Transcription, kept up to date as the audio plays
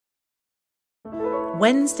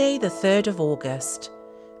Wednesday, the 3rd of August.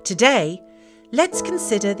 Today, let's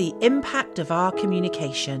consider the impact of our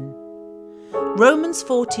communication. Romans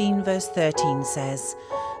 14 verse 13 says,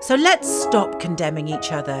 "So let's stop condemning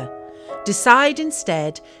each other. Decide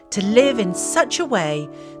instead to live in such a way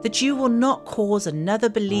that you will not cause another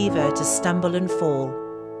believer to stumble and fall."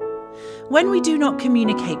 When we do not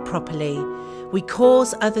communicate properly, we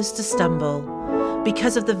cause others to stumble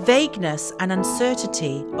because of the vagueness and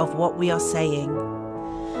uncertainty of what we are saying.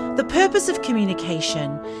 The purpose of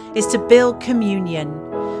communication is to build communion,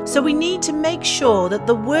 so we need to make sure that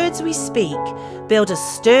the words we speak build a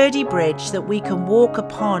sturdy bridge that we can walk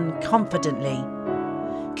upon confidently.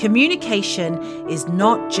 Communication is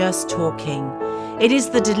not just talking. It is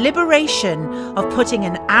the deliberation of putting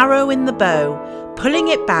an arrow in the bow, pulling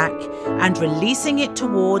it back, and releasing it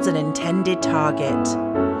towards an intended target.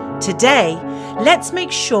 Today, let's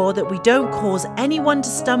make sure that we don't cause anyone to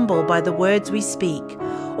stumble by the words we speak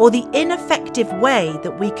or the ineffective way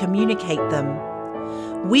that we communicate them.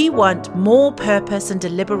 We want more purpose and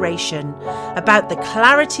deliberation about the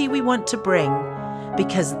clarity we want to bring,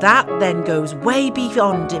 because that then goes way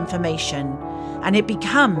beyond information and it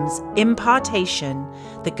becomes impartation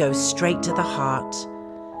that goes straight to the heart.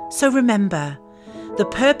 So remember, the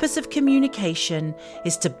purpose of communication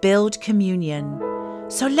is to build communion.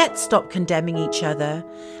 So let's stop condemning each other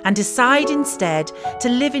and decide instead to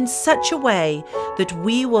live in such a way that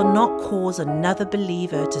we will not cause another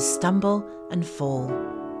believer to stumble and fall.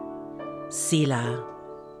 Selah.